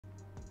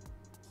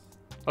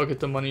I'll get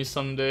the money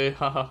someday.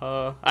 Ha ha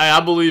ha. I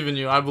believe in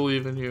you. I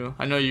believe in you.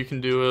 I know you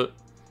can do it.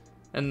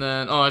 And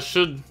then, oh, I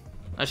should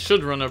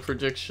run a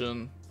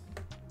prediction.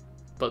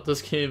 But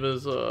this game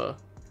is, they're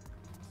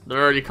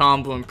already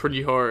comboing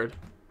pretty hard.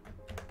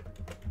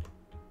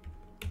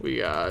 We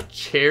got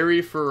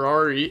Cherry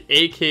Ferrari,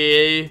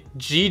 aka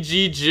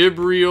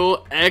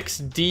YuGiOh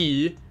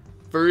XD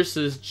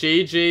versus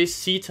JJ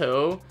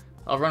Cito.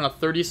 I'll run a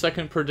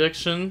 30-second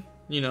prediction,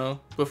 you know,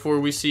 before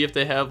we see if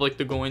they have like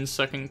the going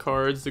second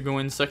cards, the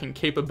going second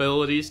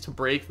capabilities to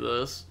break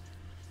this.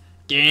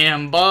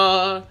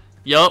 Gamba!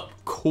 Yup,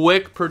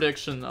 quick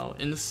prediction though.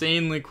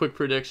 Insanely quick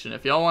prediction.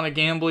 If y'all want to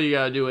gamble, you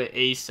gotta do it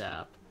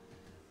ASAP.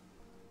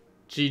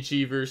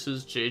 GG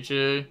versus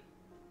JJ.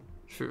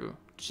 True.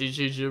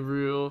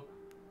 YuGiOh.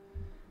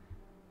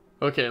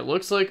 Okay, it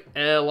looks like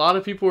a lot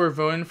of people are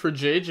voting for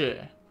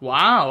JJ.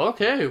 Wow,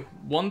 okay.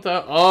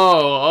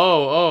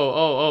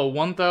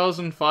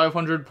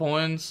 1,500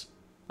 points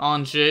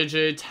on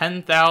JJ,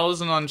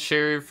 10,000 on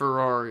Cherry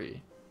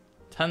Ferrari.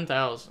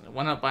 10,000. It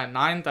went up by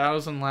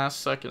 9,000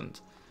 last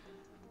second.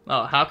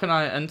 Oh, how can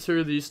I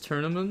enter these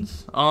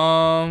tournaments?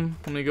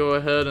 Let me go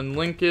ahead and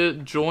link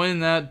it. Join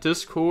that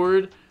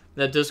Discord.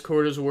 That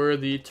Discord is where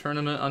the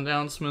tournament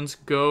announcements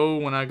go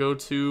when I go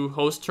to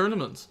host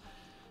tournaments.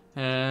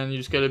 And you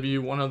just gotta be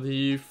one of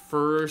the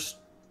first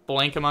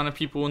blank amount of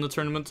people in the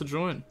tournament to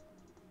join.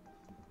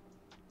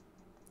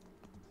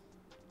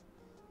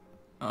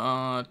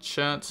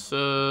 Chat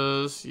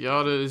says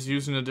Yada is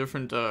using a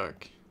different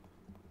deck.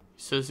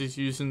 He says he's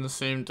using the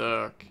same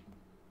deck.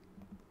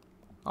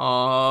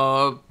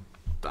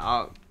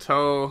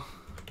 Tell...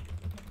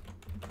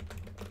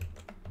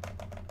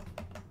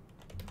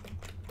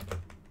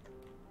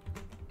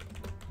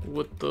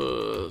 with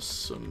the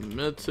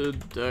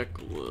submitted deck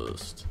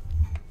list.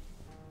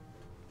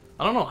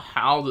 I don't know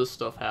how this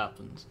stuff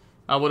happens.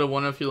 I would have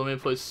won if you let me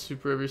play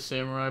Super Heavy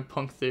Samurai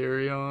Punk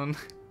Therion.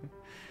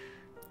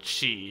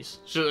 Jeez.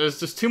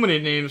 It's just too many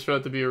names for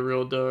that to be a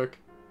real deck.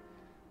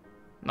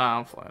 Nah,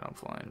 I'm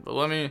fine. But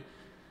let me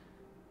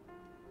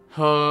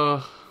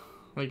go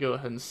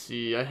ahead and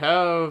see. I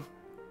have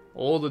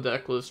all the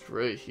deck list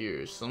right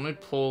here. So let me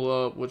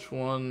pull up which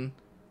one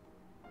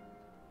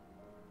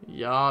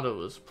Yada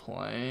was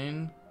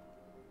playing.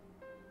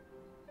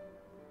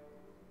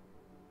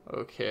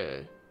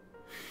 Okay.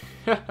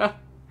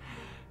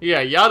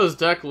 Yeah, Yada's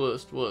deck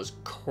list was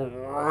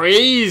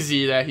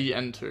crazy that he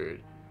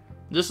entered.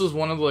 This was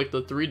one of like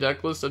the 3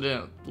 deck lists I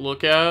didn't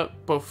look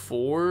at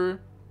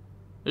before.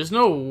 There's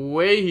no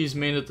way he's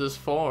made it this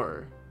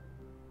far.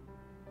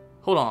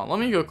 Hold on, let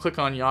me go click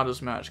on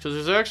Yada's match because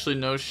there's actually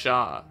no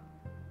shot.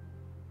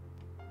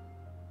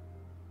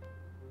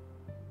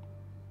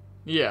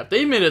 Yeah, if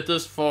they made it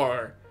this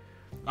far,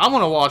 I'm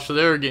gonna watch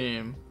their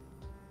game.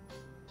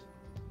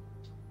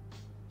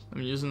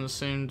 I'm using the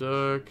same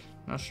deck.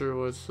 Not sure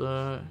what's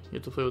that. You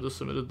have to play with the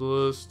submitted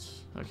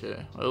list.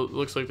 Okay, well, it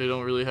looks like they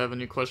don't really have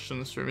any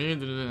questions for me.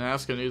 They didn't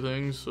ask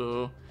anything,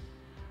 so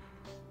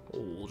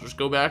we'll just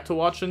go back to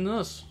watching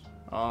this.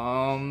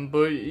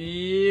 But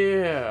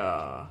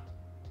yeah.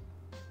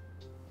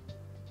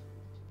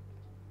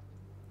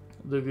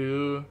 The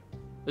goo.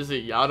 Is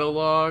it Yada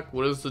lock?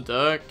 What is the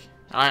deck?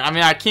 I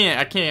mean, I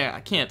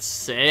can't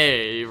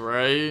say,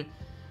 right?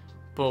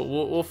 But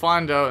we'll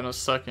find out in a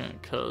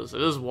second, cause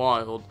it is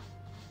wild.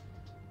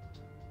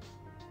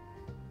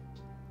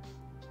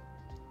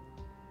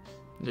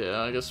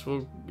 Yeah, I guess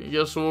we'll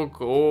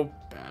go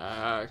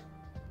back.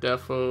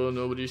 Defo,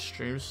 nobody's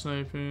stream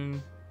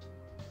sniping.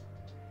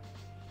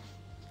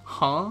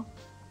 Huh?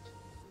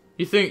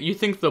 You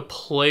think the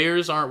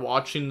players aren't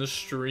watching the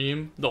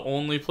stream? The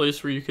only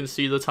place where you can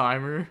see the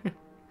timer?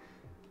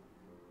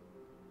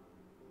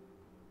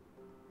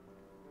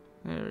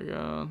 There we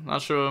go.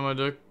 Not sure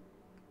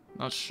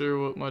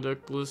what my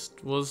deck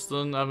list was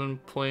then. I've been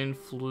playing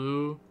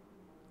Flu.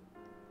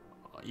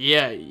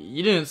 Yeah,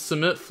 you didn't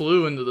submit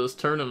Flu into this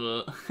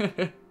tournament.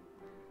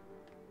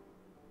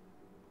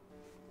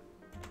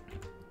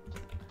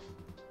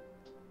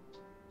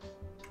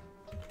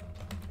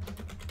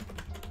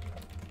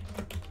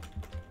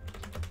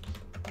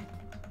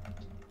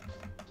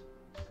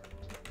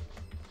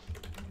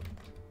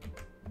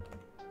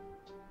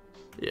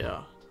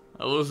 Yeah,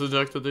 that was the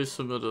deck that they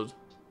submitted.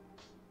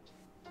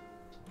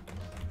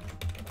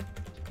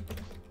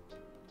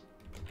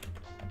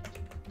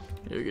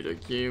 You get a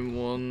game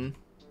 1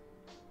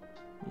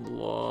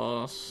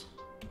 loss.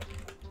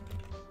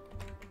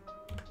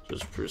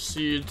 Just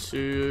proceed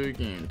to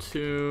game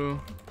 2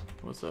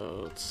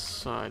 without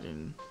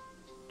siding.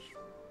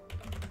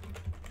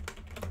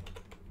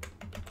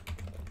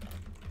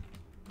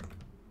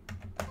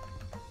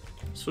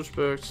 Switch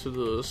back to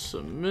the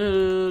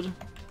submitted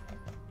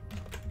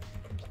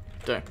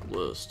deck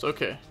list.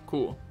 Okay,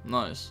 cool,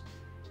 nice.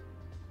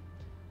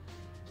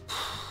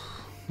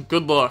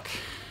 Good luck.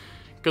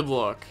 Good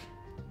luck.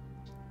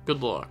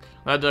 Good luck.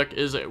 That deck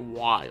is a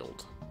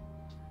wild.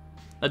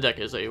 That deck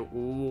is a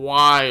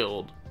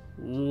wild,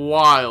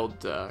 wild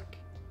deck.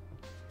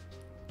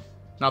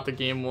 Not the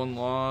game 1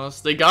 loss.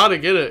 They gotta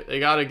get it.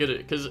 They gotta get it.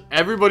 Because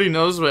everybody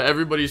knows what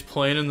everybody's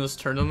playing in this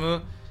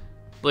tournament.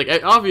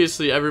 Like,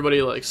 obviously,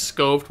 everybody, like,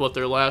 scoped what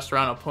their last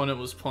round opponent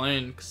was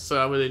playing. So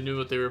that way they knew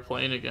what they were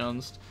playing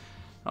against.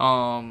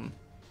 And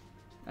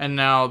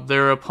now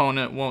their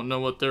opponent won't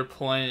know what they're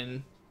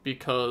playing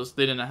because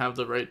they didn't have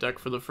the right deck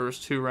for the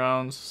first 2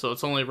 rounds. So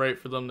it's only right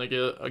for them to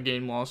get a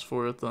game loss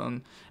for it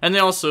then. And they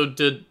also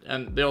did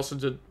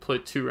play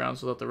 2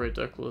 rounds without the right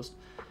deck list.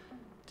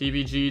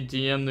 DBG,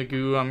 DM the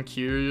goo, I'm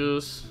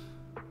curious.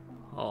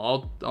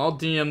 Oh, I'll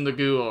DM the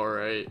goo,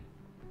 alright.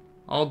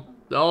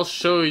 I'll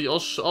show you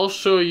I'll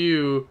show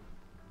you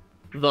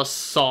the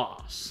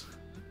sauce.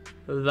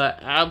 The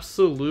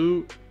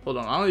absolute. Hold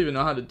on, I don't even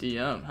know how to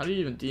DM. How do you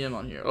even DM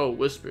on here? Oh,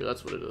 whisper,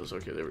 that's what it is.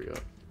 Okay, there we go.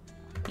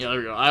 Yeah, there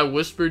we go. I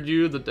whispered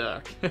you the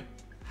deck.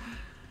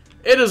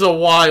 It is a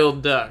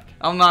wild deck.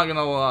 I'm not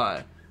gonna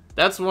lie.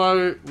 That's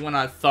why when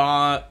I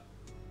thought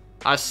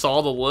I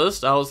saw the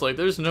list, I was like,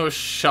 there's no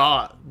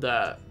shot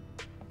that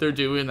they're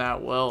doing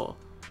that well.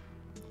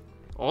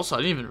 Also, I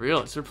didn't even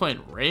realize they're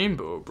playing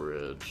Rainbow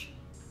Bridge.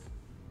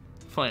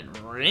 Playing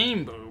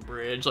Rainbow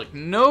Bridge? Like,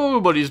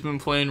 nobody's been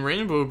playing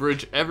Rainbow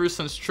Bridge ever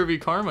since Trivia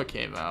Karma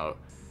came out.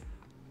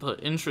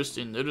 But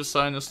interesting, they're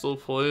deciding to still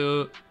play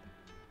it.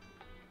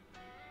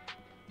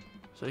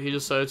 So he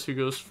decides who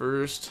goes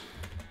first.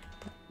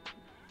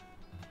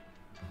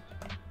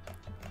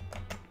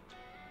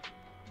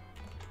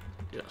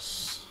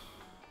 Yes.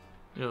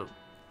 Yep.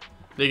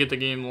 They get the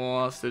game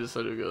lost. They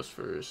decide who goes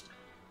first.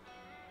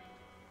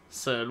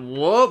 Said,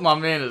 what? My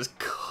man is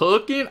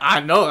cooking? I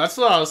know. That's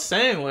what I was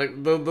saying.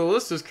 Like, the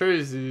list is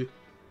crazy.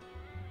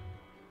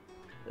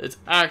 It's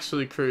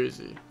actually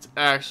crazy. It's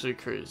actually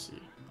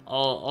crazy.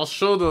 I'll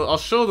show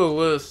the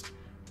list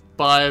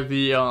by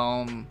the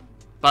end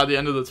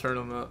of the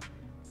tournament.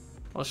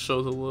 I'll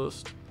show the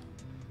list.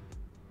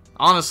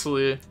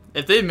 Honestly,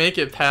 if they make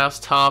it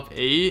past top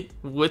 8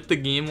 with the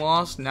game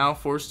loss, now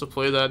forced to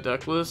play that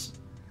deck list,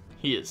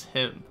 he is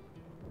him.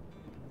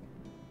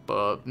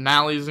 But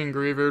Mally's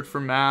engraved for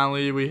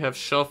Mally. We have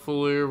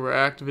Shuffler. We're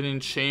activating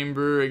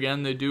Chamber.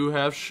 Again, they do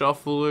have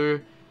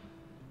Shuffler.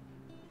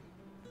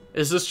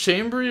 Is this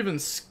Chamber even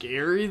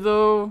scary,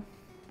 though?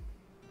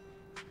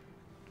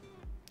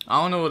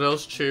 I don't know what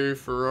else Cherry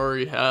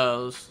Ferrari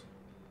has.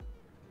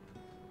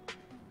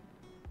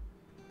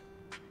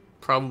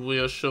 Probably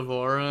a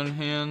Shavara in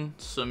hand.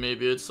 So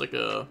maybe it's like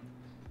a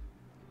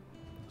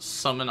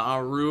Summon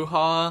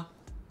Aruha.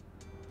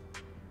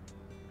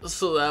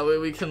 So that way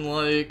we can,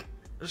 like,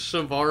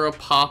 Shavara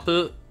pop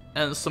it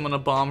and summon a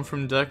bomb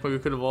from deck, but we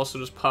could have also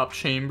just popped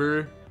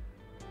Chamber.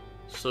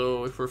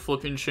 So if we're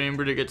flipping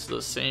Chamber to get to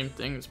the same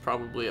thing, it's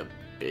probably a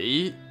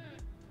bait.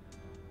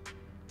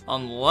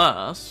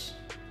 Unless...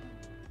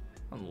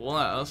 I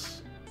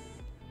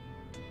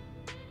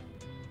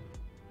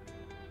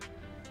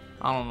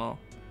don't know.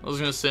 I was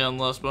gonna say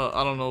unless, but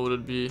I don't know what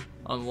it'd be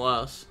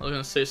unless. I was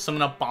gonna say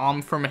summon a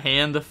bomb from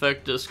hand,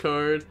 effect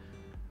discard.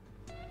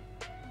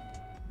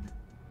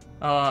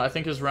 I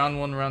think his round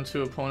 1, round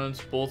 2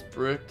 opponents both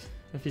bricked.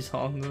 If he's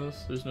on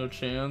this, there's no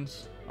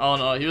chance. Oh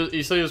no,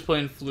 he said he was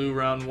playing Flu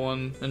round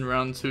 1 and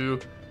round 2,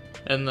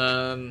 and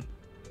then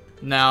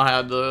now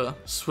had to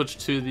switch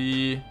to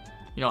the,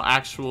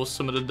 actual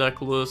submitted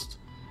deck list.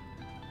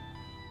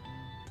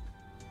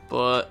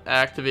 But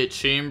activate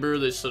Chamber,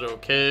 they said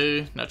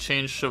okay. Now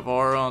change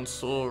Shavara on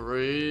Soul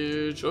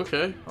Rage.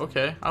 Okay,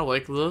 I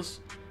like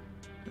this.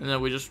 And then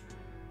we just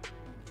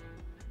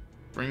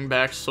bring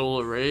back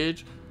Soul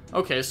Rage.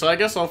 Okay, so I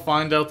guess I'll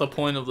find out the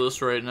point of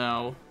this right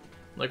now.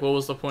 Like, what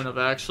was the point of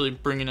actually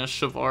bringing a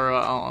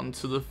Shavara out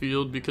onto the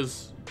field?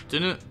 Because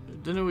didn't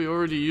we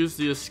already use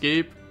the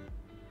escape?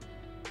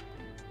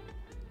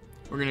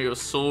 We're gonna go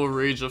Soul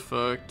Rage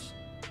effect.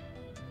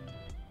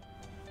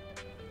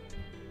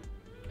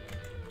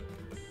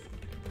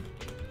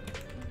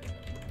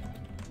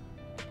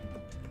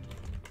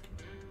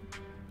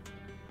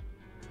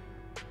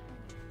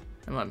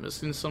 Am I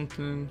missing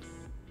something?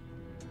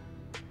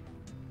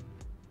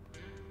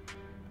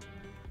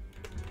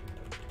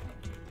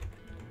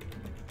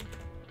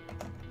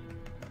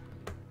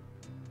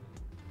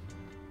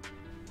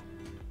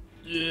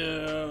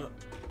 Yeah,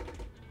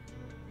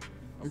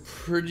 I'm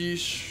pretty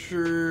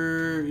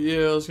sure.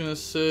 Yeah, I was gonna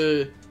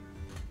say,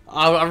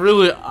 I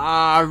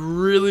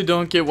really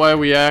don't get why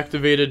we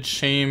activated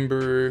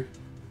Chamber.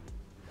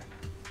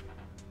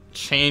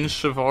 Change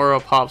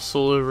Shavara, pop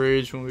Solar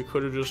Rage when we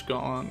could have just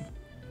gone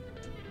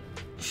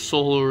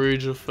Solar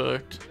Rage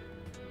effect.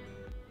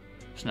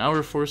 So now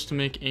we're forced to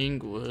make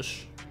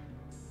Anguish,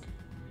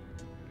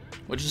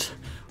 which is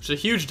a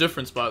huge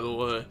difference, by the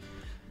way.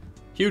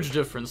 Huge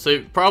difference. They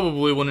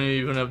probably wouldn't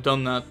even have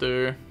done that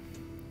there.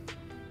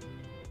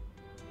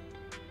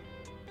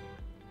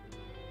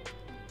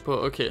 But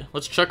okay,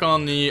 let's check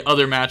on the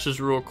other matches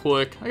real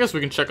quick. I guess we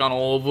can check on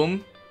all of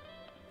them.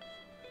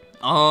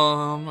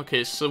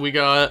 Okay, so we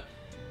got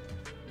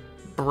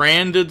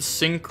Branded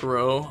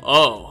Synchro.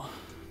 Oh,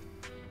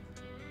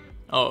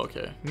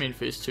 okay. Main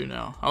phase 2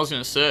 now. I was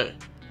gonna say,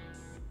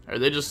 are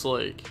they just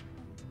like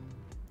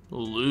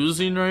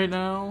losing right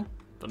now?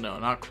 But no,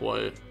 not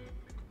quite.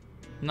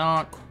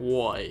 Not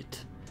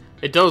quite.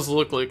 It does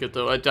look like it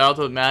though. I doubt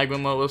that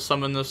Magma was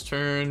summoned this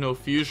turn. No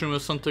Fusion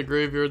was sent to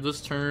graveyard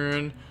this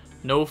turn.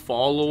 No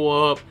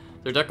follow-up.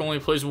 Their deck only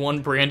plays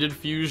one branded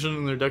Fusion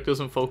and their deck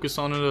doesn't focus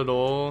on it at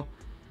all.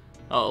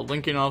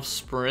 Linking off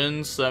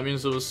Sprints. That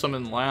means it was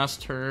summoned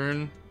last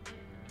turn.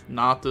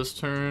 Not this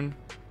turn.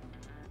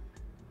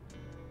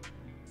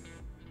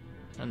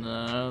 And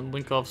then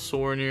link off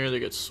Sornier. They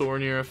get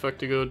Sornier effect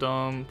to go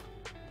dump.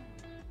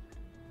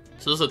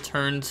 So this is a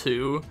turn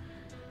 2.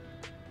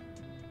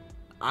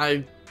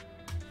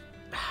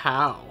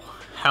 How?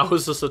 How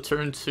is this a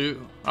turn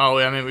 2? Oh,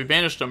 yeah, I mean, we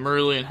banished a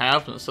Purrely and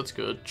Halfness. That's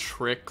good.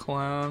 Trick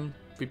Clown.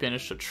 We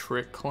banished a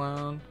Trick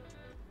Clown.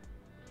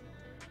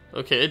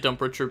 Okay,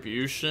 dump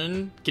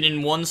Retribution.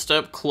 Getting one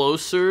step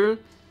closer.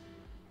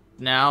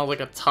 Now,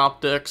 like a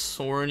top deck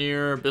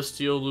Sornier,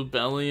 Bestial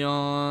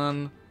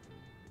Lubellion.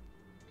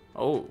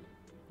 Oh,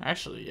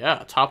 actually,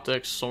 yeah. Top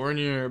deck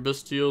Sornier,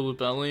 Bestial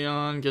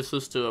Lubellion gets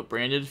us to a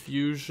Branded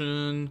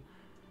Fusion.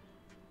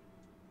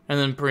 And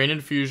then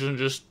Branded Fusion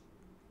just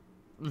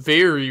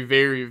very,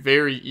 very,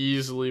 very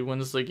easily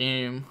wins the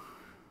game.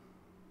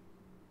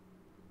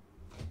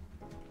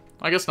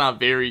 I guess not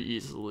very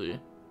easily,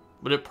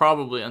 but it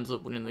probably ends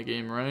up winning the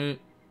game, right?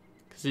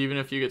 Because even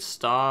if you get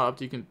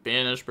stopped, you can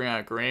banish, bring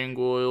out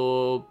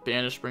Grangoyle,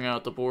 banish, bring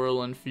out the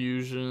Borland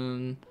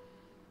Fusion.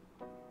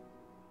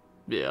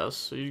 Yeah,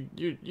 so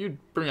you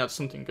bring out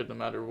something good no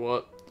matter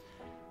what.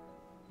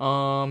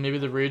 Maybe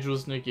the Rage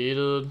was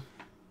negated.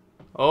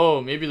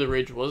 Oh, maybe the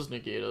Rage was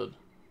negated.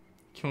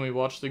 Can we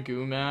watch the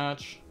Goo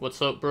match?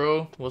 What's up,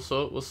 bro? What's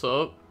up? What's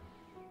up?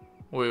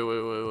 Wait.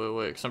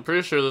 Because I'm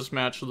pretty sure this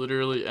match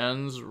literally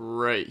ends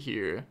right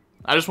here.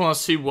 I just want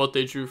to see what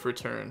they drew for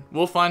turn.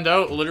 We'll find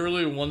out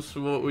literally once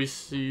we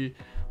see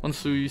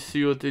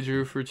what they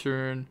drew for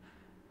turn.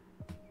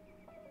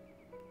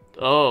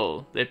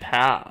 Oh, they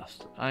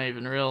passed. I didn't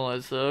even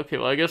realize that. Okay,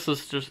 well, I guess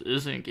this just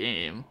isn't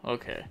game.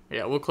 Okay.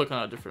 Yeah, we'll click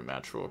on a different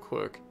match real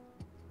quick.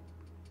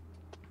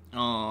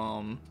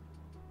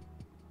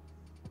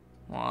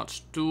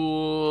 Watch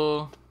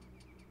Duel.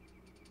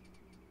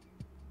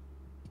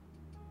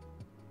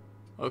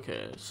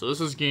 Okay, so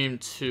this is game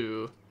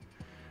 2.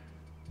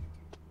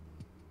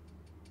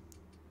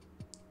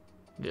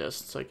 Yes,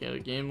 since I get a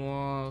game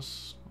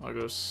loss, I'll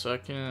go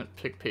second,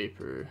 pick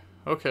paper.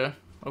 Okay,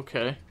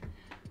 okay.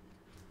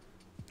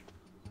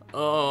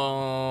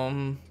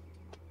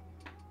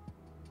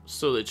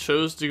 So they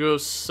chose to go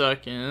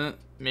second,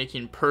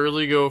 making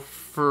Purrely go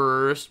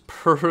first.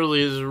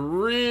 Purrely is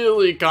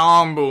really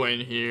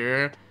comboing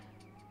here.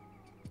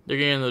 They're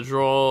getting to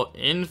draw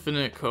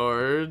infinite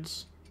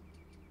cards.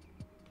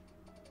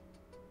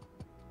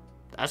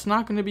 That's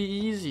not going to be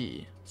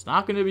easy. It's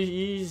not going to be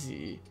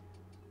easy.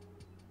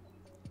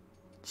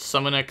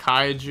 Summon a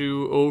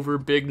Kaiju over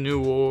Big New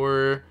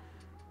War.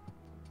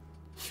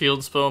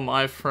 Field spell,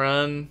 my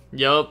friend.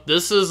 Yup,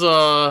 this is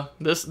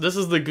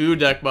the Goo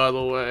deck, by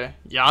the way.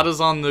 Yada's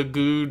on the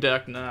Goo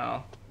deck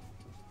now.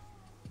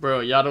 Bro,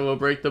 Yada will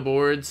break the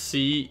board.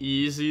 See,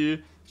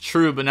 easy.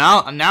 True, but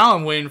now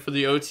I'm waiting for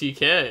the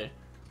OTK.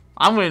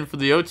 I'm waiting for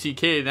the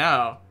OTK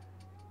now.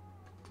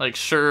 Like,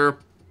 sure,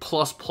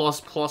 plus.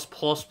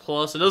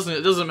 It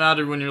doesn't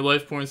matter when your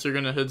life points are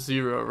gonna hit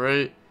 0,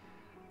 right?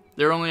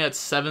 They're only at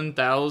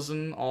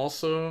 7,000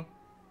 also.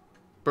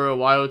 Bro,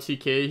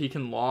 YOTK, he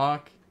can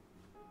lock.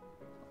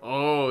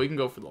 Oh, he can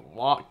go for the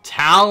lock.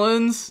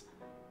 Talons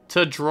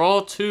to draw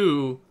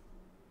 2.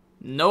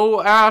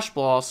 No Ash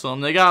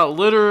Blossom. They got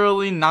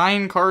literally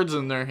 9 cards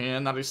in their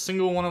hand. Not a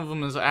single one of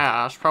them is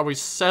Ash. Probably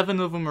 7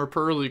 of them are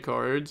Purrely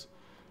cards.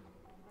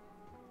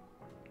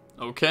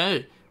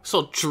 Okay.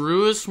 So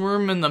Druid's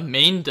Worm in the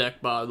main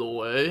deck, by the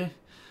way.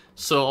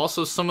 So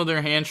also some of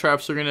their hand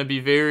traps are going to be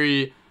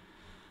very,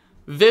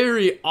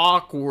 very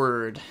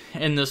awkward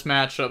in this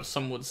matchup,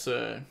 some would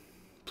say.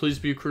 Please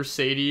be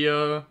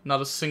Crusadia.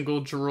 Not a single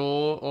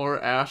draw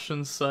or Ash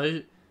in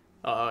sight.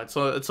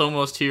 It's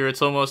almost here.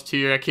 It's almost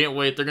here. I can't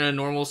wait. They're gonna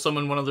normal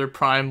summon one of their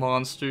prime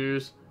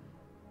monsters.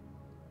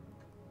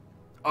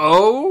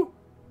 Oh,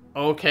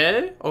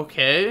 okay,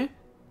 okay.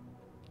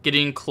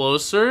 Getting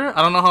closer.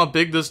 I don't know how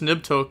big this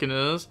Nib token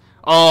is.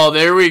 Oh,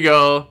 there we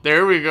go.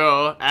 There we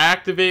go.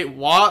 Activate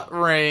Watt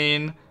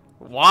Rain.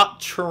 Watt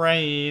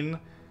Train.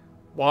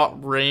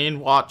 Watt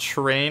Rain. Watt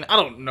Train. I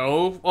don't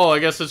know. Oh, I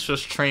guess it's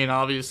just Train,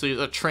 obviously.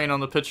 The Train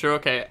on the picture.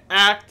 Okay.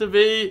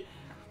 Activate.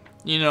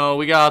 You know,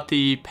 we got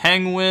the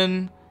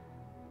Penguin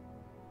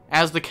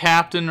as the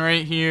captain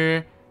right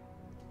here.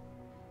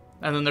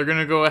 And then they're going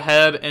to go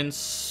ahead and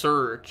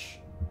search.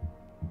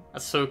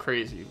 That's so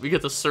crazy. We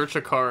get to search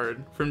a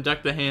card from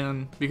deck to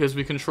hand because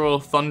we control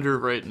Thunder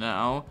right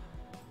now.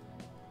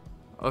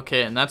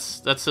 Okay, and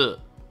that's it.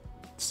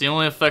 It's the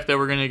only effect that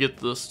we're going to get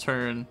this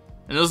turn.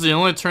 And this is the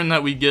only turn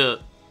that we get.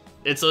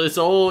 It's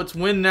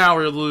win now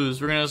or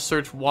lose. We're going to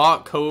search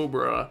Watt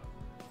Cobra.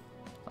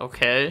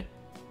 Okay.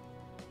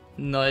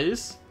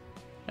 Nice.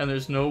 And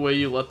there's no way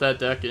you let that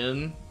deck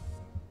in.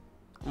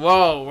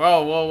 Whoa,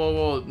 whoa, whoa, whoa,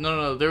 whoa.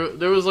 No.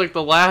 There was like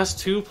the last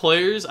two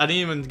players. I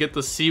didn't even get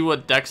to see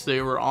what decks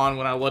they were on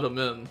when I let them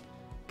in.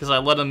 Because I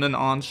let them in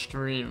on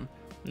stream.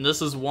 And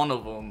this is one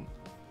of them.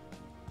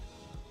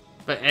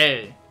 But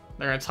hey,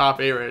 they're in top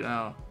 8 right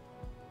now.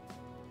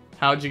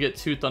 How'd you get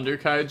 2 Thunder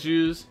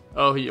Kaijus?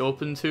 Oh, he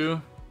opened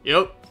 2?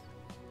 Yep.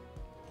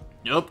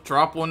 Yep,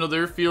 drop one to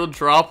their field,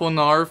 drop one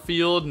to our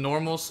field.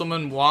 Normal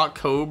summon Watt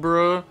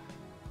Cobra.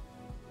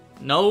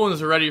 No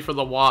one's ready for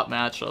the Watt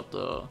matchup,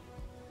 though.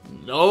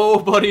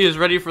 Nobody is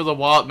ready for the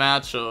Watt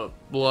matchup.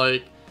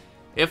 Like,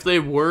 if they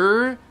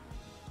were,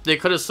 they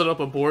could have set up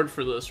a board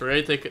for this,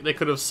 right? They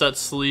could have set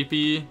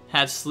Sleepy,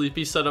 had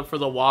Sleepy set up for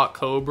the Watt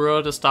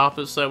Cobra to stop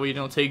it so that we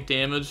don't take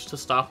damage to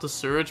stop the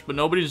search, but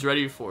nobody's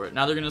ready for it.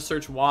 Now they're going to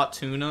search Watt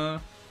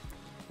Tuna.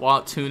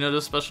 Watt Tuna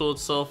to special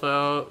itself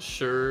out,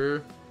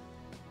 sure.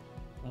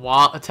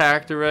 Watt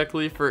attack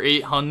directly for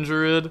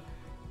 800.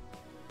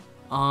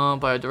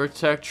 By a direct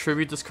attack,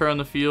 tribute this card on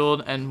the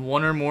field, and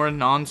one or more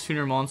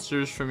non-tuner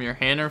monsters from your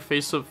hand or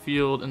face-up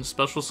field, and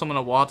special summon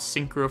a Watt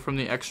Synchro from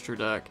the extra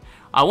deck.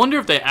 I wonder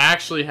if they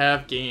actually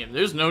have game.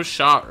 There's no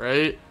shot,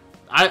 right?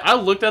 I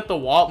looked at the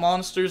Watt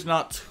monsters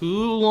not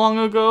too long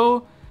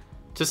ago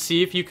to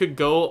see if you could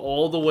go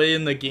all the way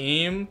in the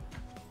game,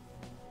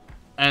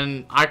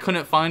 and I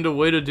couldn't find a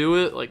way to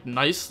do it, like,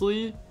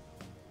 nicely.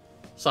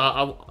 So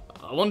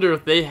I wonder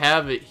if they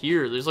have it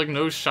here. There's, like,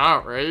 no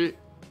shot, right?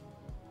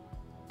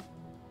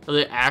 Are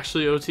they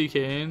actually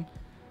OTKing?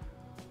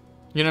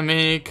 You're gonna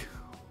make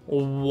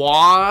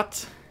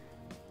Watt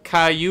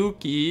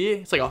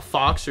Kayuki. It's like a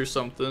fox or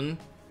something.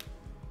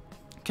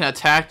 Can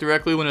attack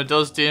directly when it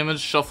does damage.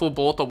 Shuffle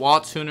both a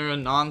Watt Tuner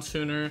and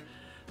non-tuner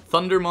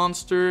Thunder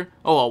Monster.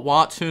 Oh, a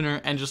Watt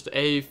Tuner and just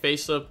a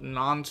face-up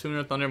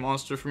non-tuner Thunder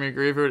Monster from your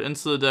graveyard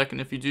into the deck.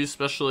 And if you do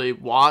special, a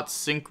Watt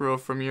Synchro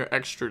from your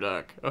extra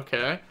deck.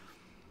 Okay.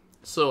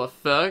 So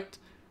effect,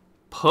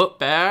 put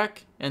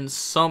back, and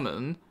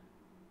summon.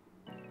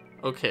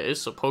 Okay,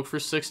 so poke for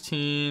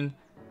 16,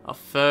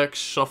 effect,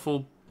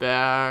 shuffle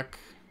back,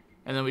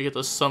 and then we get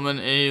to summon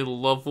a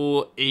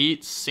level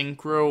 8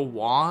 Synchro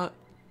Watt.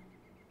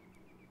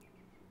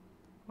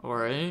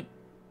 Alright.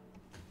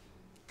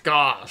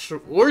 Gosh,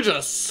 we're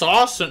just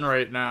saucing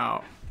right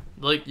now.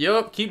 Like,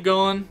 yep, keep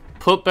going.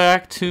 Put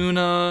back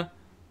Tuna.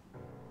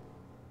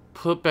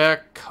 Put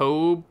back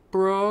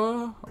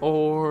Cobra.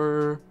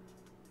 Or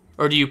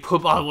do you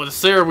put... What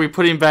say are we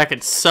putting back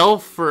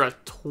itself for a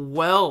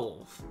 12?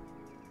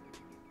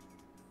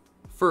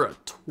 For a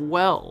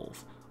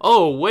 12.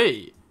 Oh,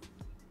 wait.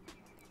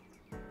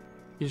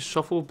 You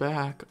shuffle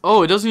back.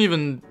 Oh, it doesn't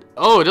even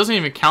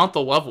count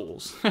the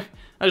levels.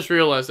 I just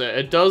realized that.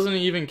 It doesn't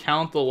even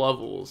count the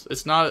levels.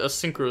 It's not a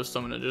synchro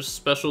summon. It just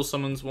special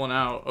summons one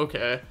out.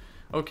 Okay.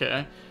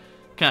 Okay.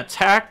 Can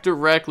attack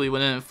directly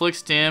when it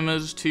inflicts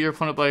damage to your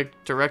opponent by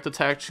direct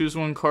attack. Choose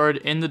one card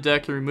in the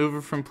deck and remove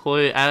it from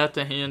play. Add it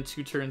to hand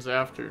 2 turns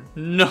after.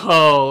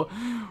 No.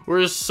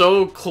 We're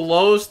so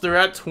close. They're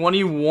at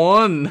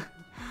 21.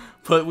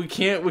 But we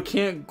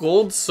can't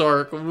Gold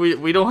Sark.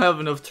 We don't have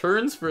enough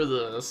turns for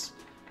this.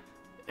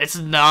 It's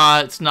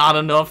not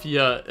enough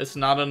yet. It's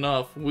not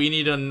enough. We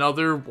need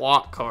another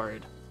Watt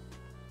card.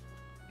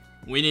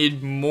 We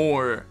need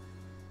more.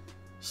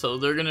 So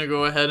they're gonna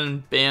go ahead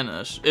and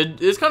banish.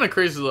 It's kind of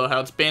crazy though how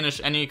it's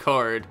banish any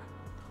card.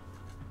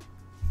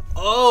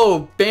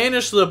 Oh,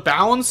 banish the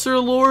Balancer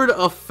Lord,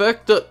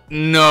 affect the...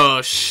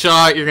 No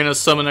shot you're gonna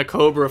summon a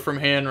Cobra from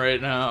hand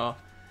right now.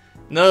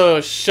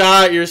 No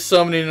shot you're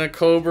summoning a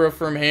Cobra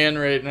from hand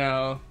right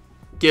now.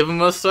 Give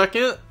him a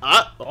second.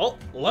 Oh,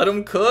 let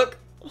him cook.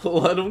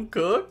 Let him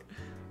cook.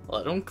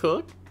 Let him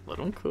cook. Let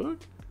him cook.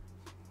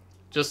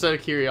 Just out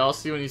of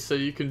curiosity, when you said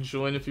you can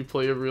join if you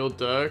play a real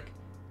deck,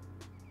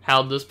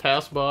 how'd this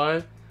pass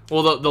by?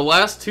 Well, the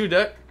last 2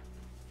 deck...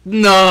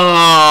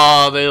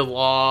 No, they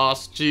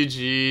lost.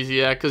 GG's,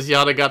 yeah, because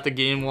Yada got the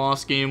game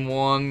lost game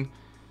 1.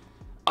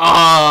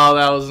 Oh,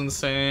 that was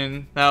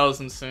insane. That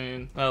was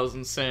insane. That was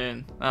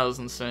insane. That was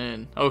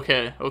insane.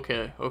 Okay,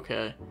 okay,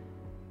 okay.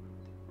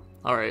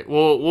 Alright,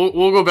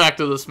 we'll go back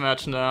to this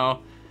match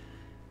now.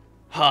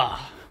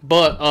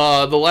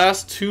 But the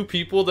last 2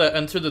 people that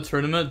entered the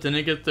tournament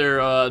didn't get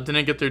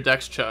their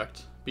decks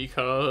checked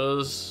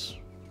because,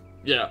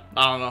 yeah,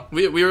 I don't know.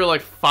 We were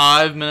like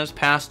 5 minutes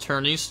past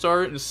tourney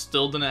start and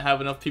still didn't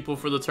have enough people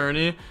for the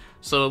tourney,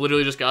 so it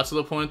literally just got to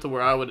the point to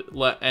where I would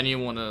let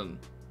anyone in.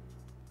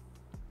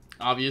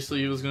 Obviously,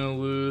 he was gonna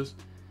lose.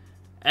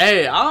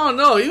 Hey, I don't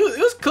know. He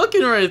was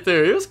cooking right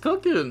there. He was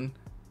cooking.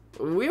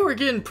 We were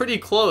getting pretty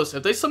close.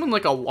 If they summon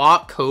like a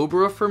Watt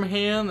Cobra from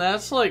hand,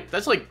 that's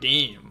like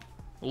game.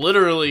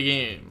 Literally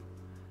game.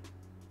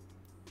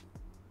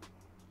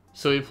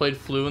 So he played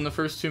Flu in the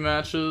first 2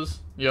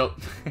 matches? Yep.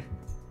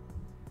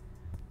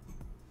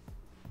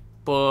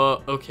 But,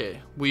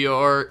 okay. We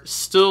are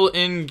still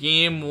in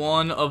game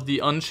 1 of the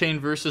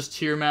Unchained versus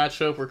Tier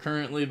matchup. We're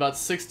currently about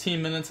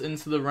 16 minutes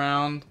into the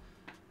round.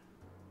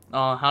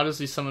 How does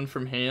he summon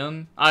from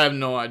hand? I have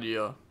no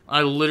idea.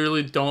 I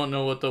literally don't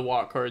know what the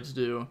Watt cards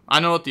do. I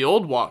know what the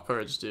old Watt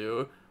cards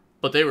do,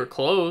 but they were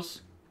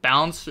close.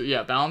 Bouncer,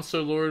 yeah,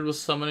 Bouncer Lord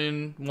was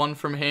summoning one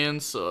from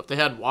hand, so if they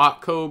had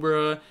Watt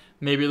Cobra,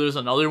 maybe there's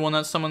another one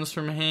that summons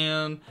from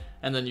hand,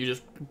 and then you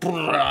just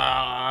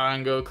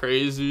and go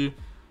crazy.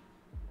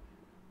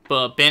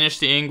 But banish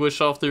the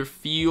Anguish off their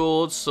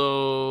field,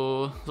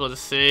 so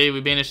let's say we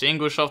banish the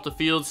Anguish off the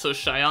field, so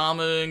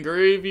Shyama in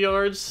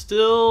graveyard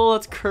still,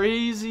 that's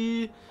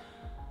crazy.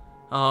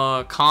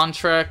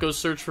 Contract, go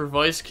search for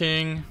Vice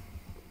King.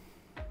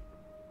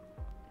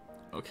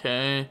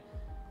 Okay.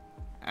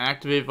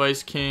 Activate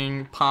Vice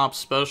King, pop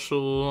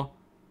special.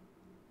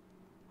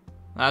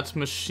 That's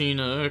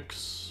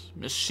Machinix.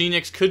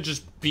 Machinix could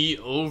just beat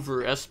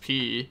over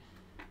SP.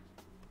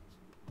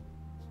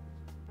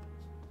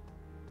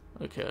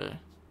 Okay,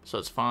 so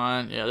that's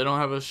fine. Yeah, they don't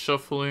have a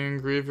shuffling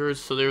graveyard,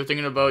 so they were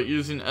thinking about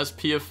using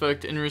SP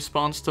effect in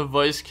response to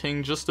Vice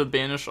King just to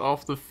banish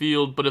off the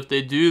field, but if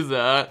they do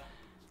that,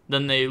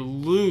 then they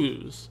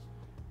lose.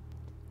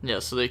 Yeah,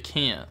 so they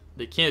can't.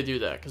 They can't do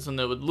that, because then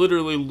they would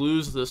literally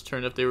lose this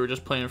turn if they were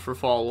just playing for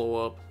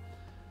follow-up.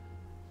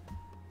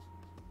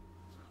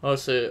 I'll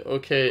say,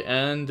 okay,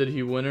 and did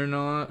he win or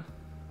not?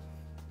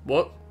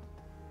 What?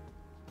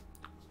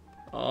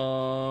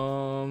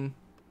 I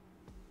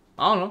don't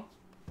know.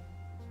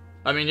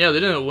 I mean, yeah, they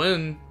didn't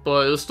win,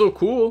 but it was still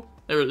cool.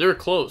 They were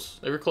close.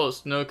 They were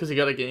close. No, because he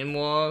got a game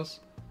loss.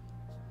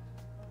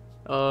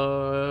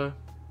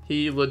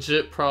 He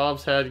legit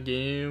probs had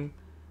game.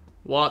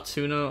 Watt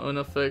Tuna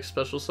unaffect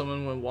special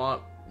summon when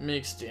Watt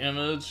makes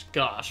damage.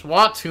 Gosh,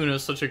 Watt Tuna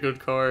is such a good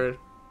card.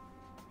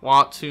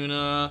 Watt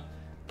Tuna,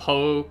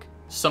 poke,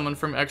 summon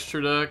from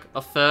extra deck,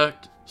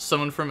 effect,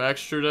 summon from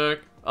extra deck,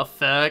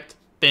 effect,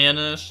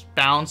 banish,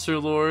 Bouncer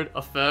Lord,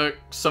 effect,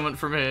 summon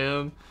from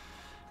hand.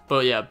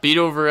 But yeah, beat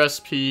over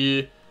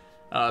SP,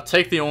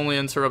 take the only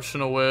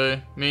interruption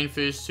away, main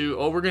phase 2.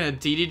 Oh, we're gonna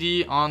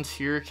DDD on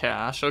tier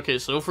cash. Okay,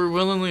 so if we're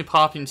willingly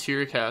popping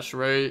tier cash,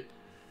 right?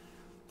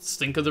 Let's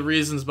think of the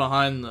reasons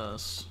behind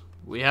this.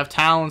 We have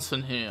talents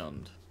in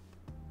hand.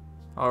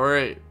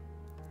 Alright.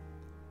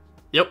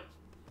 Yep.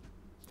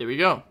 There we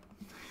go.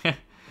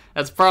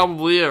 That's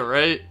probably it,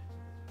 right?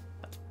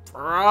 That's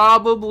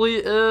probably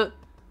it.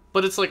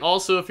 But it's like,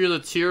 also, if you're the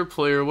tier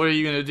player, what are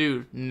you gonna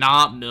do?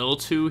 Not mill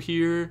 2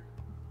 here?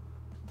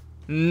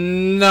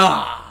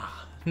 Nah.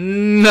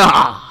 You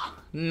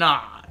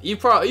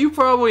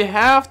probably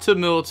have to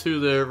mill 2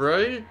 there,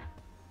 right?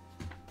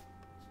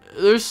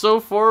 They're so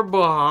far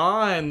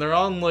behind. They're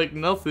on like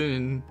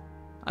nothing.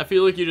 I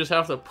feel like you just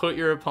have to put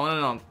your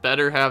opponent on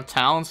better have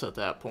talents at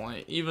that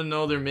point. Even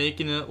though they're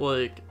making it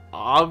like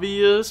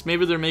obvious.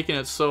 Maybe they're making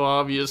it so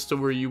obvious to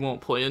where you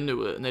won't play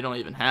into it and they don't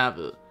even have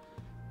it.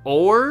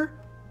 Or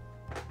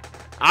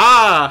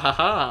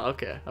haha,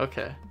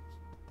 okay.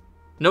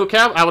 No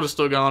cap, I would have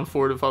still gone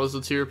for it if I was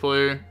a tier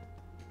player.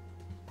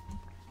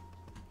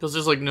 Because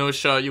there's like no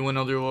shot you win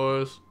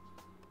otherwise.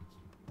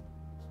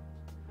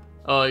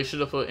 Oh, you should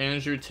have put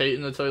Andrew Tate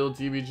in the title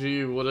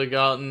DBG. Would have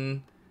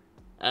gotten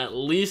at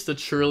least 1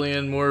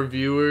 trillion more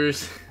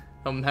viewers.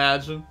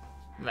 Imagine.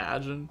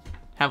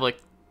 Have like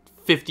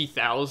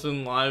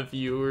 50,000 live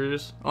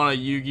viewers on a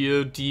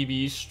YuGiOh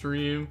DB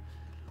stream.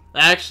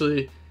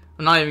 Actually,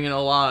 I'm not even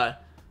gonna lie.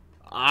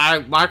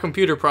 My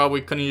computer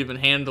probably couldn't even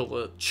handle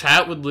it.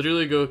 Chat would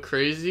literally go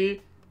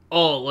crazy.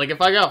 Oh, like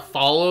if I got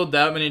followed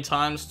that many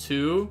times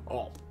too.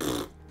 Oh,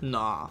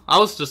 nah. I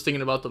was just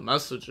thinking about the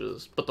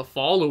messages, but the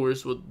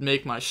followers would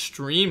make my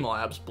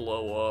Streamlabs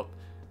blow up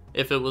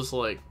if it was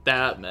like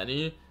that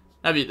many.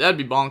 That'd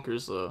be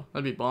bonkers though.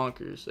 That'd be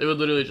bonkers. It would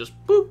literally just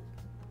boop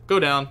go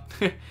down.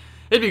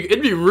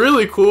 it'd be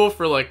really cool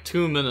for like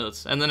 2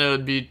 minutes, and then it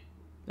would be,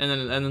 and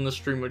then the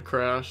stream would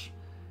crash.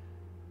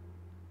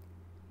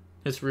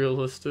 It's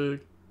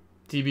realistic.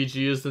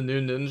 DBG is the new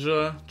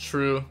ninja.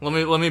 True.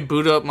 Let me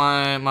boot up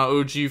my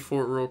OG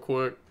fort real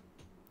quick.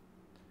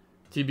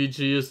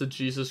 DBG is the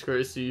Jesus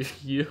Christ of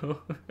YuGiOh.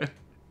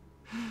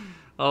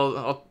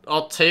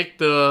 I'll take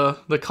the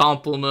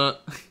compliment.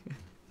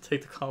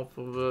 Take the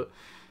compliment.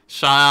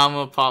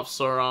 Shyama pop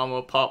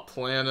Sarama, pop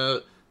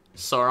Planet.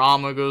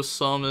 Sarama goes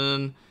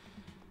summon.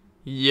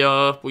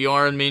 Yeah, we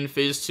are in main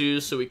phase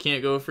 2, so we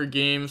can't go for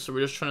games, so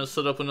we're just trying to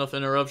set up enough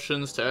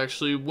interruptions to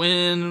actually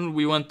win.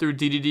 We went through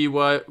DDD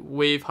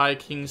Wave High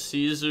King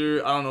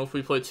Caesar. I don't know if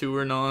we play 2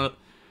 or not.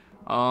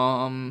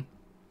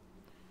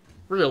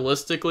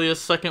 Realistically, a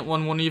second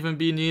one wouldn't even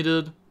be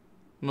needed.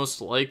 Most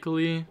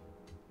likely.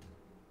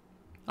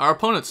 Our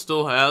opponent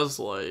still has,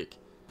 like,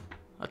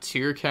 a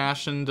tier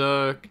cash in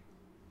deck.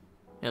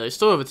 Yeah, they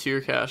still have a tier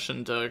cash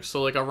in deck,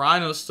 so, like, a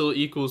Rhino still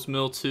equals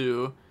mill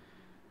 2.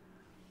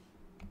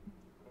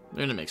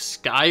 They're gonna make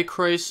Sky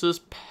Crisis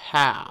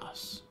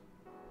pass.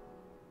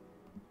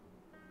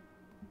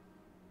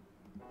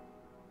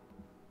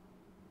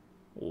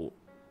 Oh.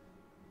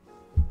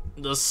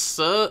 The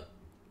set.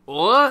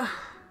 What?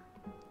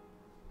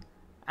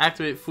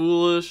 Activate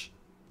Foolish.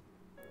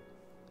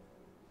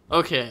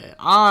 Okay,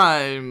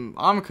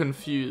 I'm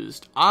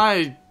confused.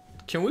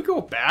 Can we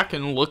go back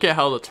and look at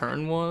how the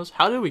turn was?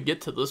 How did we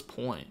get to this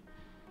point?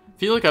 I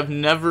feel like I've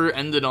never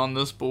ended on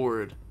this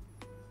board.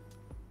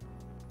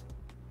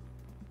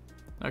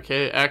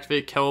 Okay,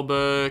 activate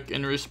Kelbeck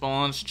in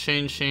response,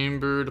 chain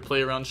chamber to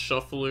play around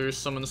shuffler,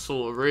 summon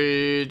Soul of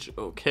Rage.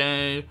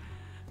 Okay.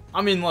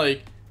 I mean,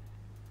 like,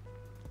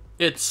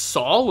 it's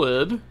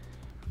solid.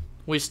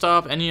 We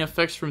stop any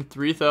effects from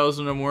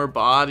 3,000 or more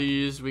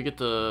bodies. We get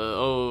the...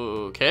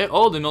 Oh, okay.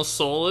 Oh, they mill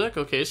Solic.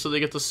 Okay, so they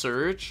get the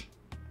search.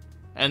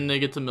 And they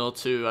get to mill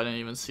 2. I didn't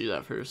even see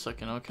that for a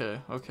second. Okay,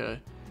 okay.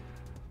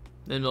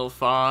 They mill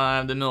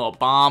 5. They mill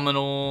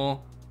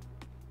Abominal.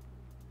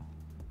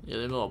 Yeah,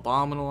 they mill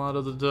Abominal out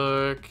of the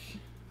deck.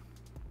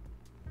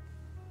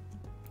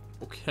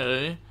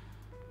 Okay.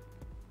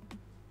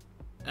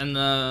 And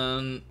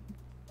then...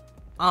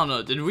 I don't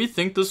know. Did we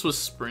think this was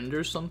Sprint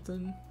or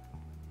something?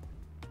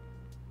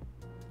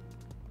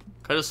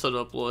 Could have set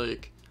up,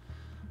 like,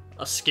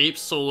 Escape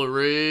Solar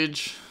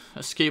Rage.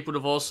 Escape would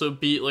have also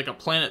beat, like, a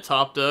Planet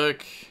top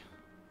deck.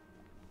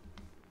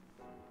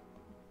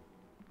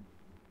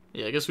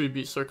 Yeah, I guess we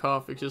beat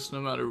Sarcophagus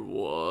no matter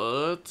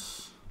what.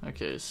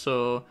 Okay,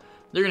 so...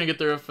 They're gonna get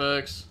their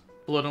effects.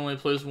 Blood only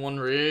plays 1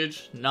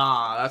 Rage.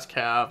 Nah, that's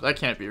cap. That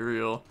can't be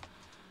real.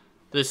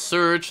 They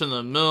search and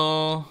the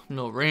mill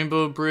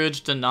Rainbow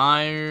Bridge,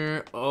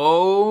 Denier.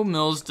 Oh,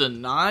 mills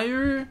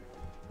Denier?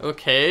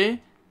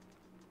 Okay.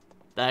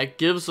 That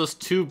gives us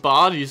 2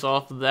 bodies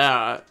off of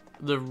that.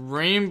 The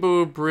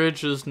Rainbow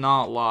Bridge is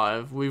not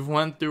live. We've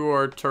went through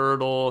our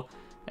turtle,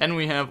 and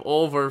we have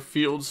all of our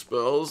field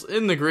spells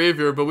in the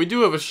graveyard, but we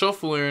do have a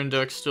Shuffler in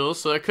deck still,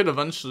 so that could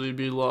eventually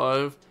be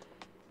live.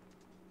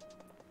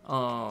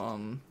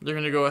 They're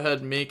gonna go ahead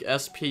and make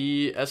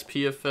SP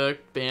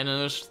effect,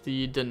 banish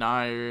the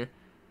Denier.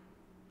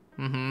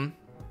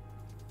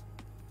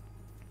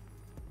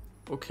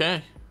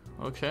 Okay,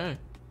 okay.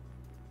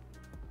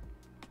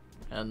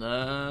 And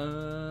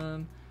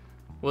then,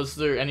 was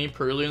there any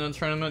Purrely in the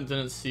tournament?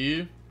 Didn't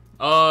see.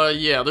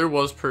 Yeah, there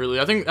was Purrely.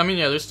 I mean,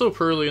 yeah, there's still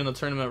Purrely in the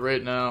tournament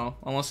right now,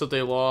 unless that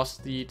they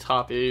lost the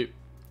top 8.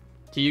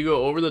 Do you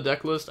go over the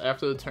deck list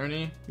after the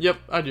tourney? Yep,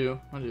 I do.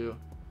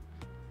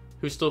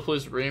 Who still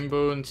plays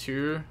Rainbow and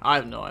Tier? I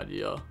have no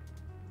idea.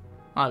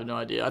 I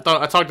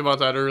talked about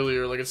that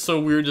earlier. Like, it's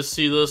so weird to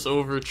see this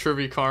over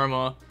Trivi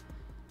Karma.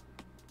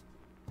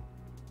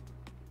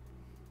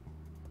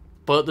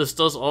 But this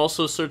does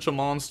also search a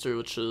monster,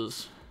 which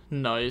is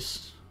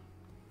nice.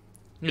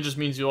 It just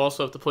means you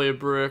also have to play a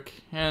brick,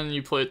 and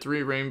you play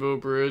 3 Rainbow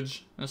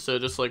Bridge instead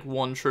of just like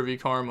 1 Trivi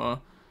Karma.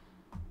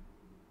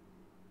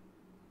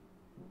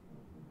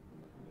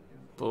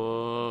 But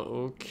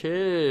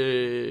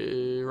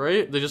okay,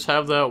 right? They just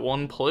have that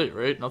 1 play,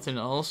 right? Nothing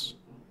else?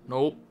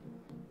 Nope.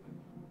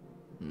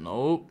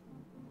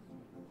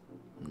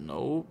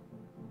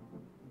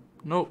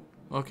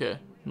 Okay.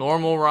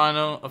 Normal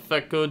Rhino,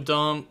 Effect Go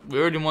Dump. We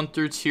already went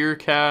through Tier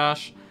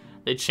Cash.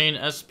 They chain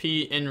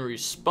SP in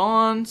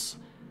response.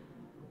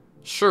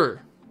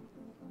 Sure.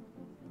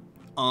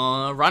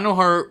 Rhino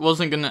Heart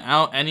wasn't gonna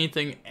out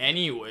anything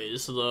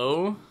anyways,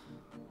 though.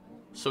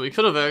 So we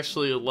could have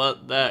actually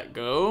let that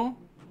go.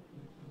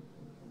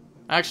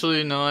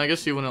 Actually, no, I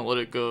guess you wouldn't let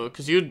it go.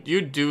 Because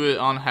you'd do it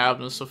on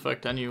Havness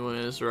Effect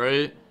anyways,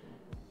 right?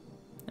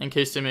 In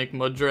case they make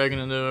Mud Dragon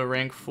into a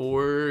rank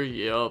 4.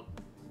 Yep.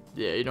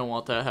 Yeah, you don't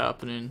want that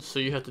happening. So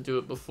you have to do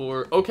it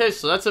before. Okay,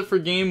 so that's it for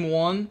game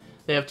 1.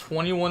 They have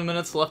 21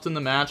 minutes left in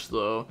the match,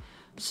 though.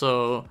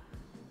 So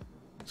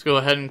let's go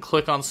ahead and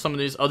click on some of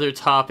these other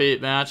top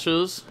 8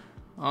 matches.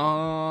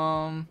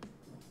 Oh,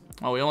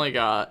 we only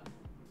got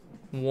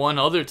 1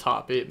 other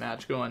top 8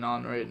 match going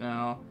on right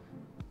now.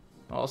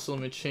 Also,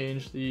 let me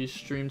change the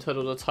stream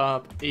title to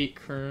top 8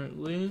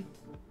 currently.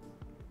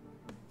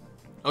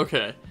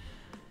 Okay.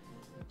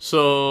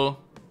 So,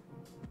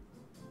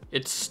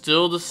 it's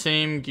still the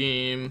same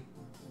game.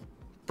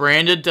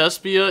 Branded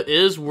Despia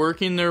is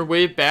working their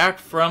way back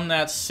from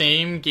that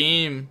same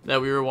game that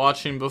we were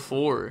watching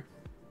before.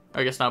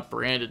 I guess not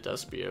Branded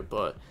Despia,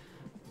 but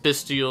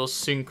Bestial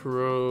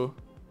Synchro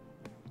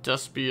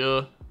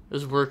Despia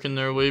is working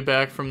their way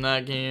back from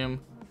that game.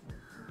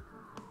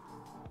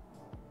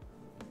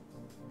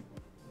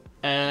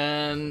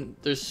 And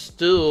there's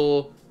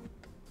still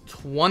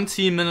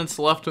 20 minutes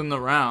left in the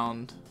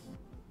round.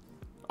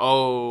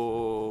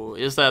 Oh,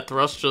 is that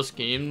Thrust just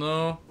game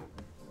though?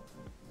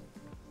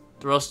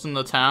 Thrust in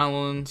the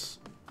Talons.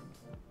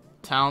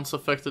 Talents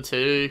affect the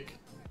take.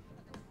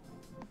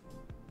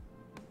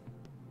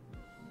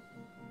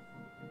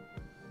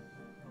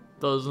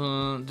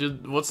 Doesn't,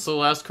 dude, what's the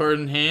last card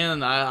in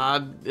hand?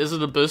 Is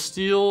it a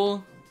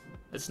Bestial?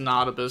 It's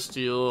not a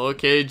Bestial.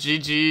 Okay,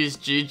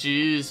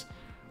 GG's.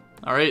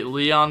 Alright,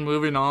 Leon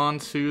moving on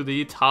to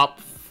the top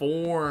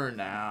 4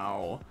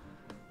 now.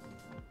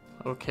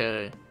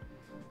 Okay.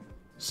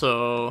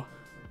 So,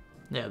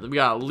 yeah, we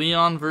got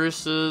Leon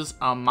versus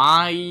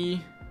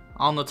Amai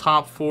on the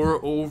top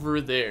 4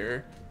 over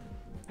there.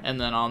 And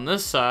then on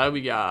this side,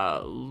 we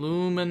got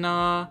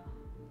Lumina.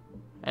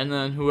 And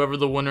then whoever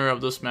the winner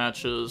of this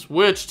match is.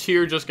 Which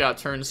tier just got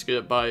turn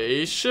skipped by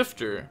a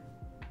Shifter.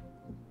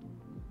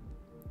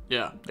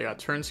 Yeah, they got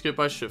turn skipped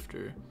by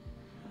Shifter.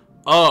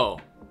 Oh.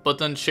 But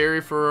then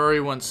Cherry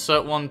Ferrari went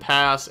set 1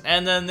 pass,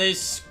 and then they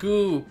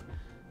scoop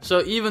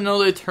So even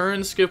though they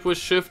turn skip with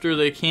shifter,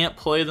 they can't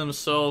play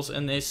themselves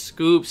and they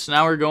scoop. So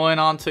now we're going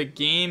on to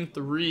game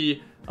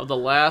 3 of the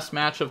last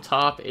match of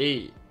top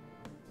 8.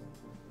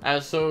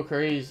 That's so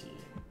crazy.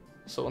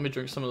 So let me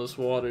drink some of this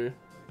water.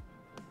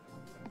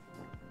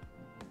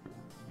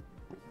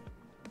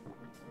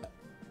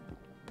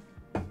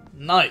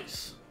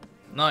 Nice.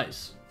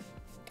 Nice.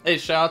 Hey,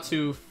 shout out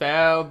to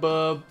Fab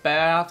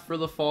Bath for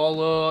the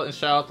follow. And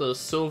shout out to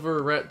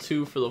Silver Ret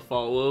 2 for the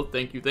follow.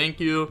 Thank you, thank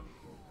you.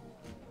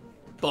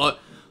 But,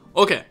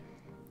 okay.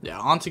 Yeah,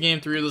 on to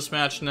game 3 of this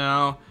match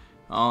now.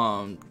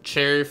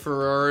 Cherry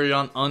Ferrari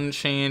on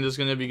Unchained is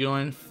going to be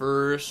going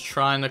first,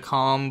 trying to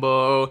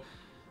combo.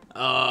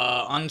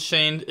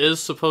 Unchained is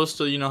supposed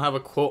to, you know, have a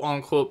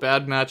quote-unquote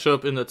bad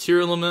matchup in the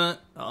tier limit.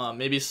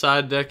 Maybe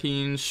side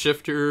decking,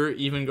 shifter,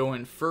 even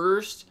going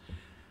first.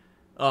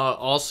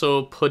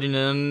 Also putting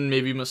in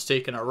maybe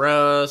mistaken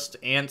arrest,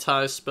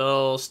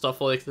 anti-spell,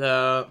 stuff like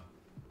that.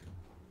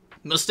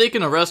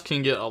 Mistaken arrest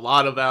can get a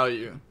lot of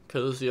value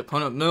because the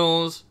opponent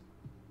mills,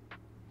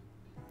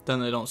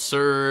 then they don't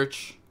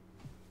search.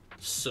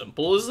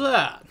 Simple as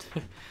that.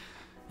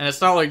 And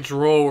it's not like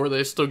Duel where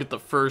they still get the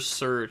first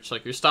search.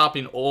 Like, you're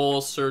stopping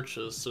all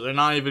searches, so they're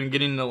not even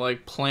getting to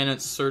like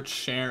planet search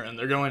Sharon.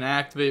 They're going to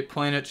activate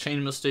planet,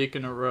 chain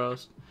mistaken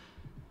arrest.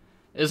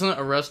 Isn't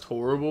arrest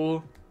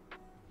horrible?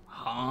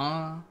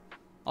 Huh?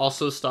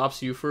 Also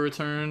stops you for a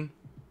turn.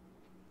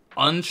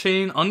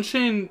 Unchain?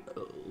 Unchain,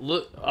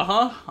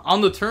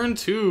 on the turn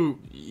 2,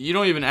 you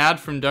don't even add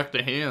from deck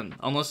to hand.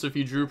 Unless if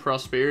you drew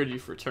Prosperity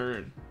for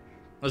turn.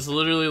 That's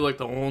literally like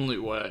the only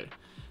way.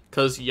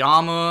 Because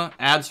Yama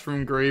adds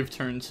from grave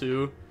turn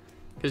 2.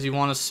 Because you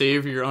want to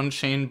save your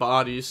Unchained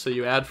bodies, so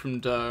you add from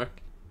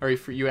deck. Or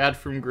you add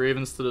from grave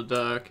instead of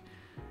deck.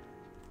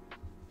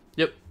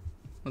 Yep.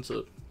 That's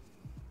it.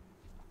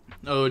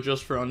 Oh,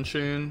 just for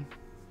Unchained?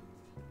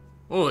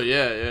 Oh,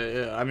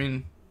 yeah. I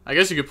mean, I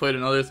guess you could play it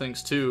in other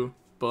things too.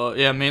 But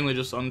yeah, mainly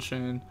just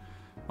Unchained.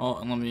 Oh,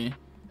 and let me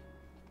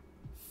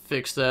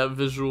fix that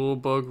visual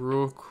bug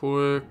real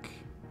quick.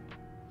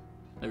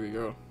 There we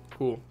go.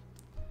 Cool.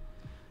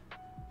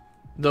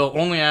 The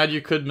only ad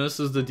you could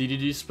miss is the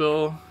DDD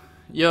spell.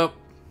 Yep.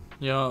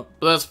 But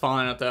that's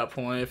fine at that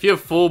point. If you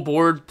have full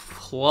board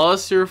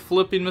plus you're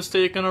flipping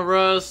mistaken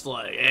arrest,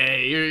 like,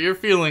 hey, you're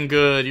feeling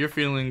good. You're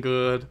feeling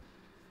good.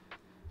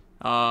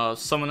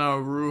 Summon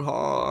out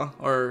Ruha,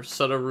 or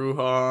set a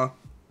Ruha.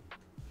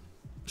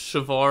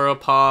 Shavara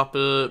pop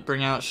it,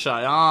 bring out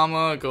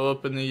Shyama, go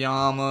up in the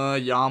Yama,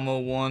 Yama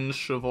 1,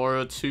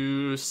 Shavara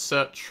 2,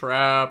 set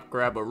trap,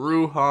 grab a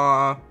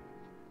Ruha.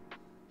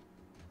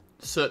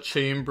 Set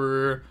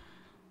chamber,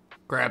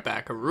 grab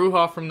back a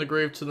Ruha from the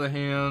grave to the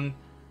hand.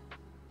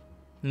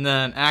 And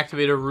then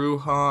activate a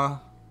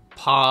Ruha,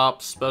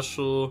 pop,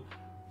 special,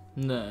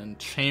 and then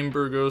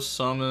chamber go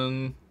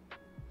summon.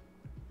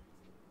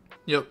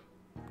 Yep.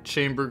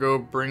 Chamber go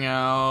bring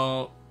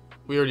out,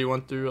 we already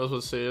went through, I was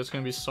going to say, it's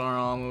going to be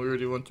Sarama, we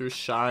already went through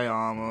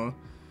Shyama.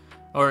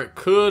 Or it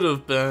could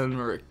have been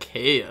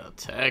Rakea,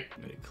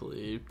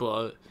 technically,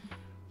 but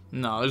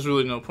no, there's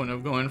really no point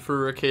of going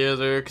for Rakea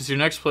there, because your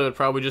next play would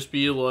probably just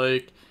be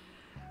like,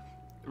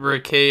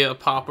 Rakea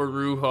Papa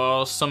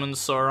Ruha, summon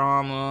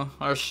Sarama,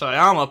 or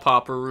Shyama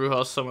Papa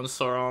Ruha, summon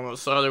Sarama,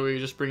 so either way you're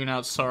just bringing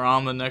out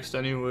Sarama next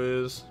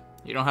anyways.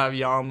 You don't have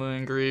Yama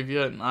in grave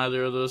yet in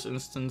either of those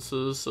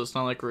instances, so it's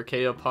not like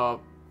Rakea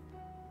Pop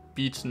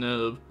beats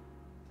Nib.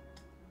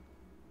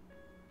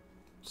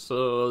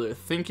 So they're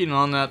thinking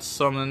on that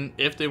summon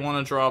if they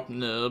want to drop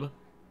Nib.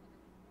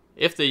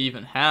 If they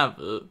even have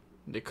it.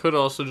 They could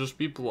also just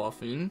be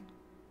bluffing.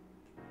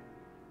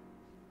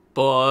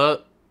 But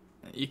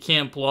you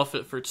can't bluff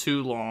it for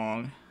too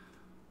long.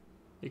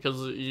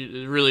 Because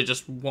it really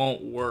just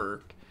won't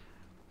work.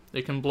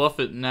 They can bluff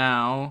it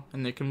now,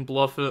 and they can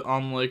bluff it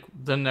on, like,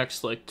 the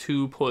next, like,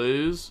 2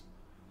 plays.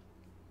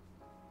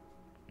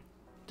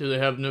 Do they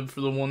have Nib for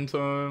the one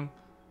time?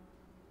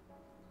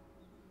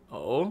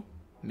 Oh,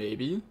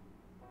 maybe.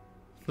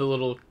 The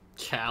little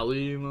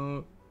Cali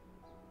emote.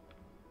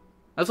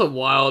 That's a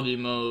wild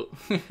emote.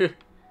 There's,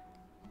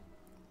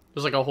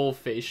 like, a whole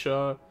face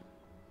shot.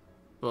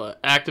 But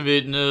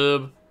activate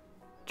Nib,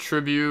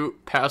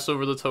 tribute, pass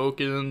over the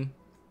token.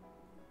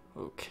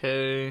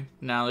 Okay,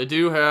 now they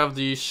do have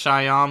the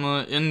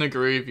Shyama in the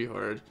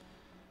graveyard.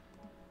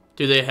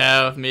 Do they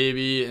have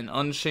maybe an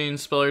Unchained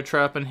Speller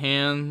Trap in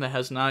hand that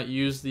has not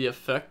used the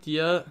effect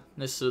yet?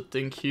 This is a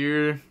thing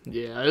here.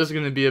 Yeah, this is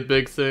going to be a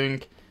big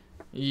thing.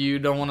 You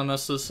don't want to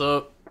mess this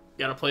up.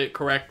 You gotta play it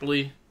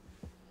correctly.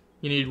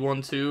 You need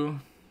 1, 2.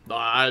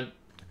 God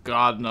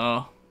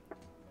no.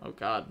 Oh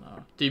god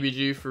no.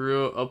 DBG for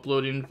real,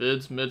 uploading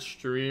vids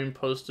midstream,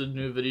 posted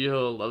new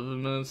video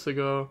 11 minutes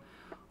ago.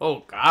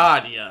 Oh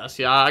god, yes.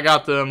 Yeah, I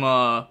got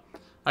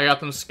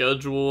them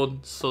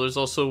scheduled. So there's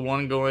also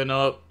one going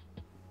up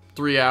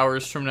 3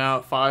 hours from now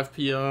at 5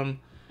 p.m.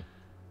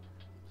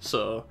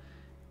 So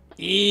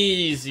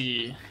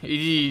easy.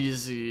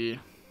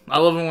 I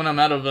love it when I'm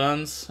at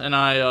events and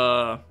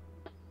I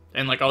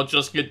And like I'll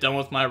just get done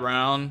with my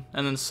round,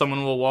 and then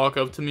someone will walk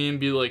up to me and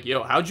be like,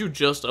 "Yo, how'd you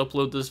just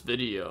upload this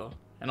video?"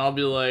 And I'll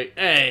be like,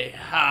 "Hey,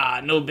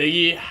 no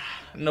biggie,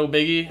 no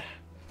biggie."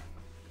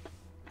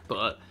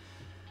 But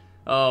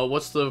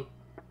what's the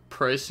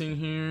pricing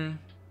here?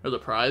 Or the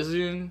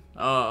prizing?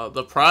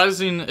 The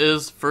prizing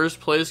is first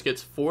place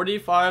gets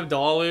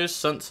 $45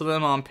 sent to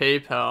them on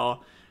PayPal,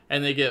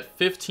 and they get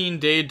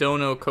 15-day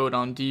dono code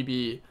on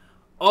DB.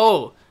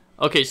 Oh,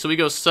 okay, so we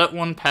go set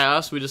one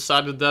pass. We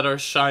decided that our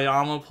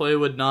Shyama play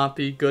would not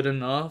be good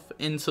enough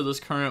into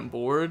this current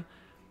board.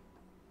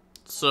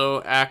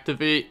 So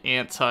activate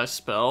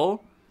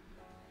anti-spell.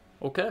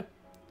 Okay.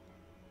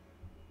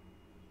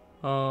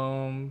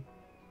 Wasn't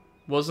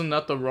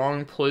that the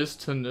wrong place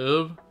to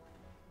nib?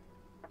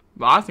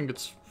 But I think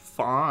it's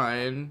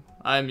fine.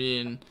 I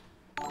mean,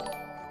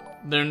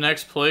 their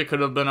next play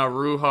could have been a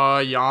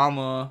Ruha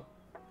Yama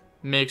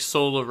make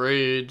Solar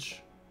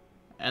Rage,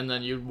 and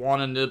then you'd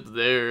want to nib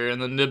there,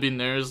 and the nibbing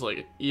there is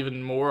like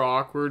even more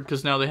awkward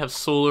because now they have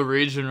Solar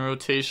Rage in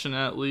rotation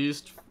at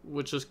least,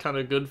 which is kind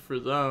of good for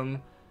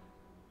them.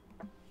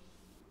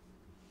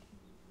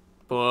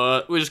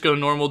 But we just go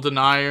normal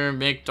Denier,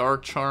 make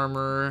Dark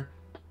Charmer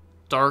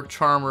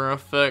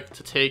effect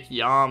to take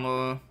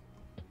Yama.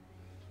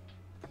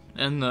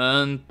 And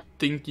then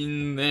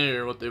thinking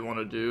there what they want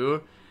to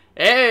do.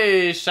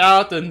 Hey,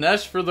 shout out to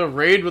Nesh for the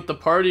raid with the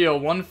party at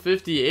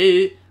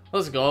 158.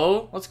 Let's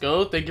go. Let's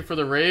go. Thank you for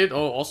the raid.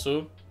 Oh,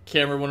 also,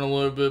 camera went a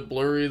little bit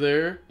blurry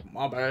there.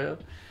 My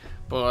bad.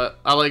 But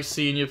I like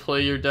seeing you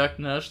play your deck,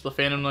 Nesh. The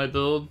Phantom Knight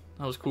build.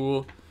 That was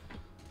cool.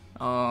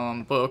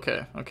 But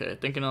okay. Okay.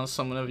 Thinking on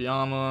Summon of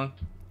Yama.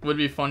 Would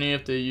be funny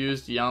if they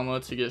used Yama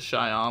to get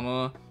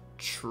Shyama.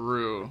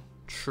 True.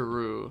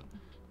 True.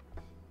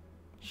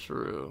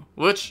 True.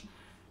 Which,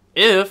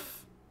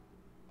 if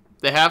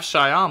they have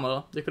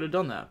Shyama, they could have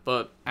done that.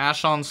 But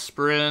Ash on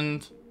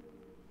Sprint,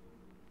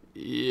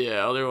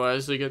 yeah,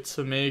 otherwise they get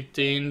to make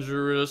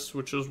Dangerous,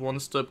 which is one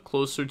step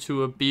closer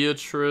to a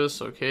Beatrice.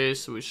 Okay,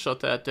 so we shut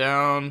that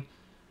down.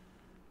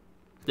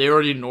 They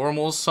already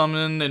normal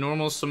summon. They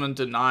normal summon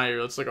Denier.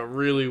 That's like a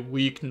really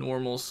weak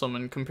normal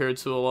summon compared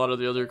to a lot of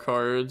the other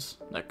cards.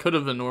 That could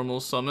have been normal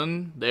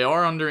summon. They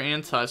are under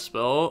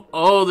anti-spell.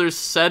 Oh, they're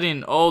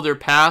setting. Oh, they're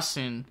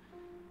passing.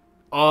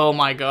 Oh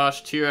my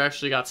gosh, Tier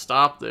actually got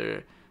stopped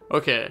there.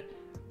 Okay,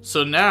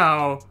 so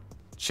now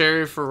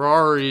Cherry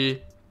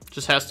Ferrari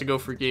just has to go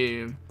for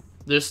game.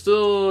 There's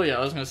still, yeah,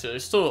 I was gonna say,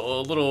 there's still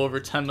a little over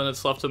 10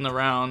 minutes left in the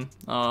round.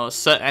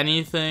 Set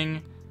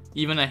anything,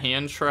 even a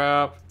hand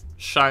trap.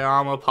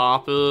 Shyama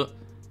pop it.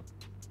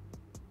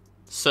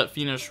 Set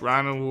Phoenix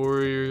Rhino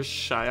Warriors.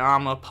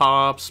 Shyama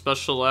pop,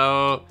 special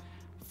out.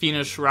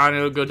 Phoenix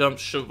Rhino, go dump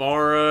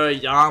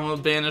Shavara. Yama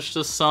banish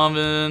to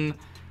summon.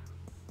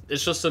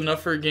 It's just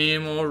enough for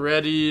game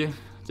already.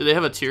 Do they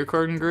have a tier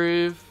card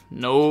engrave?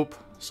 Nope.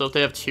 So if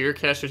they have tier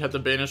cash, you'd have to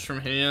banish from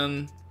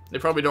hand. They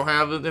probably don't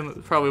have it. They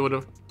probably would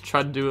have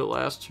tried to do it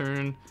last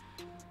turn.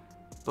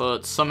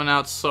 But summon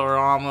out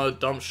Sarama,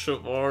 dump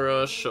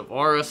Shavara.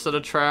 Shavara set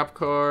a trap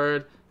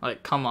card.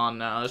 Like, come on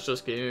now. It's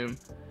just game.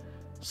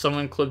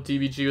 Someone clipped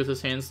DBG with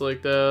his hands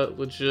like that.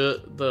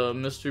 Legit, the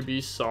Mr.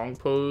 Beast song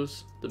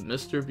pose. The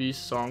Mr.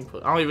 Beast song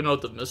pose. I don't even know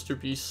what the Mr.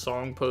 Beast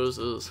song pose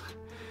is.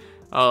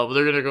 But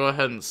they're gonna go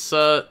ahead and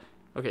set.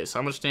 Okay, so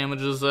how much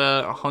damage is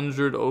that?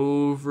 100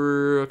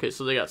 over. Okay,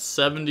 so they got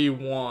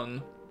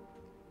 71.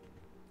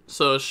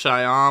 So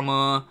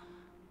Shyama,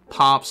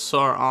 pop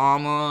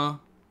Sarama,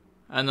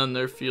 and then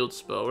their field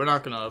spell. We're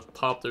not gonna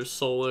pop their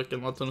Solic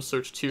and let them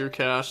search tier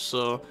cache,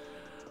 so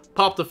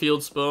pop the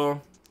field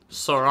spell.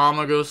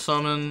 Sarama go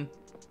summon.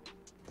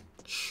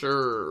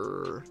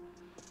 Sure.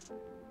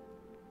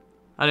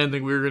 I didn't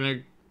think we were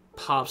gonna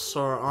pop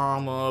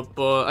Sarama,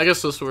 but I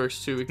guess this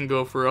works too. We can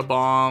go for a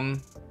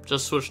bomb,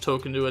 just switch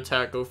token to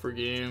attack, go for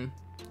game,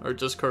 or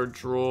discard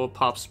draw,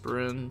 pop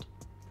sprint.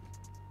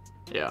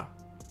 Yeah.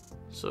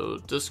 So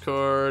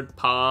discard,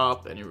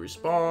 pop, any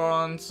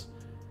response,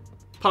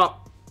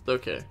 pop.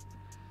 Okay.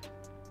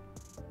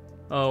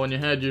 Oh, when you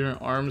had your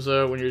arms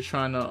out when you're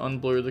trying to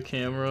unblur the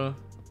camera.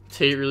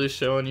 Tate really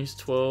showing he's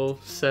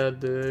 12. Sad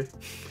day.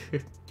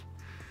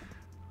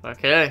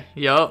 Okay,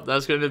 yup,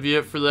 that's going to be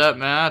it for that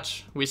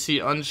match. We see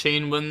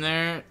Unchained win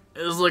there.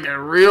 It was looking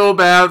real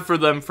bad for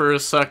them for a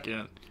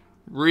second.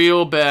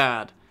 Real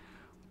bad.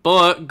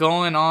 But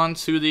going on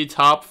to the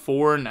top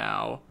 4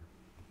 now.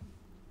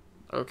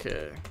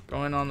 Okay,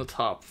 going on the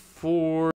top 4.